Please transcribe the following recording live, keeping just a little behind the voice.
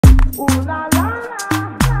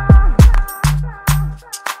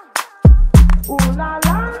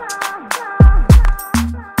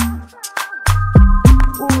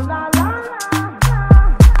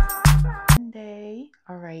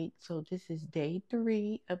So this is day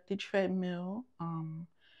 3 of the treadmill.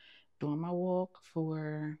 Doing my walk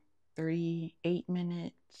for 38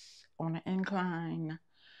 minutes on an incline.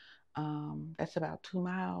 That's about 2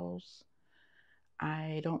 miles.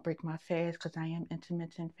 I don't break my fast because I am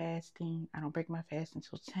intermittent fasting. I don't break my fast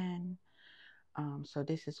until 10. So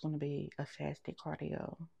this is going to be a fasted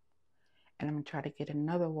cardio. And I'm going to try to get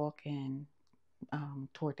another walk in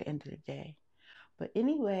toward the end of the day. But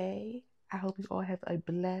anyway, I hope you all have a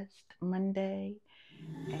blessed Monday.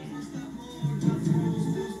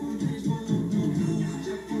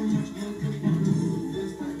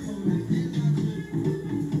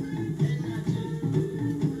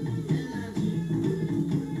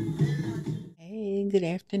 Hey, good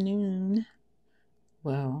afternoon.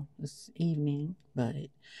 Well, it's evening, but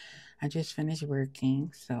I just finished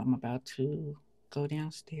working, so I'm about to go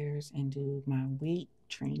downstairs and do my weight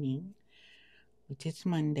training, which is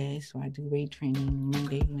Monday. So I do weight training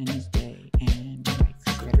Monday, Wednesday, and like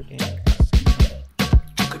Saturday or Sunday.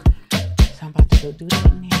 So I'm about to go do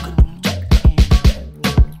that now, and I will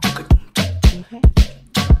be back.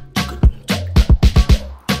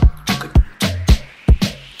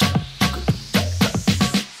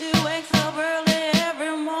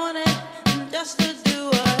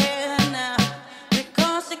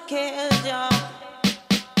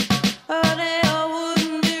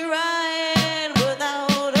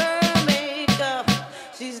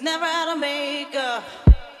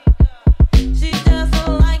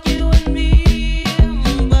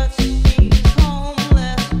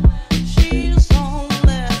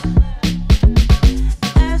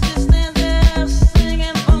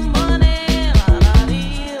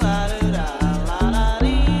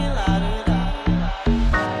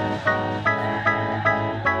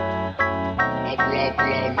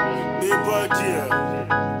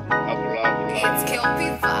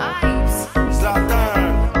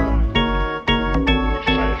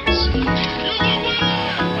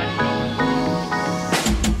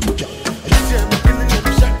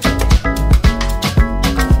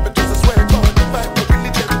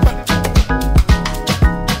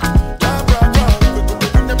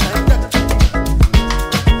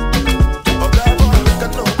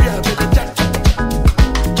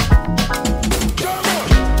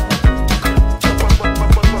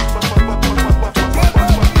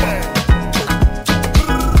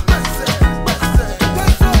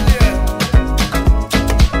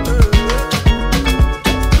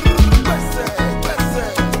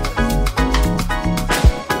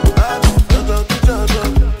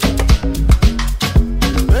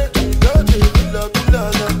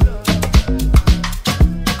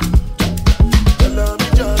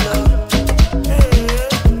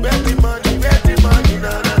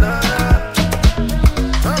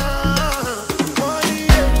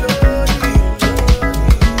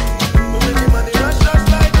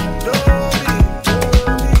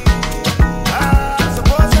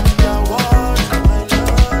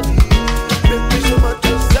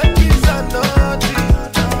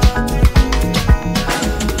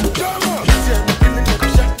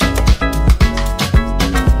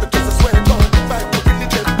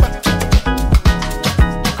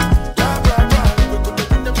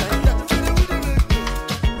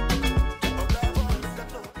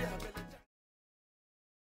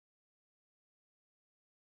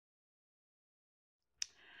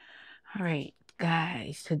 All right,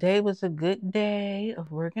 guys, today was a good day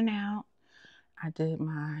of working out. I did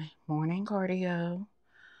my morning cardio,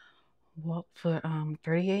 walked for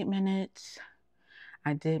 38 minutes.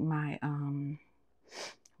 I did my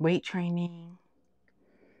weight training.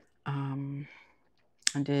 I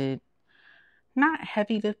did not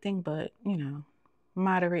heavy lifting, but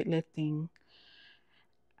moderate lifting.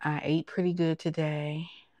 I ate pretty good today.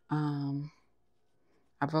 I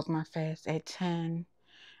broke my fast at 10.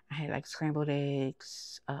 I had like scrambled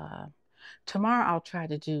eggs. Tomorrow I'll try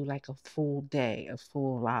to do like a full day, a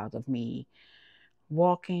full lot of me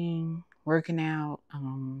walking, working out,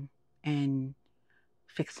 and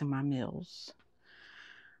fixing my meals.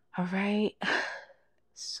 All right.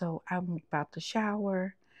 So I'm about to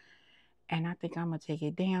shower, and I think I'm going to take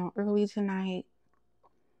it down early tonight.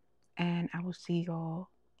 And I will see y'all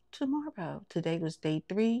tomorrow. Today was day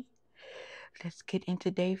 3. Let's get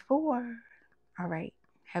into day 4. All right.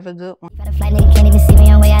 Have a good one.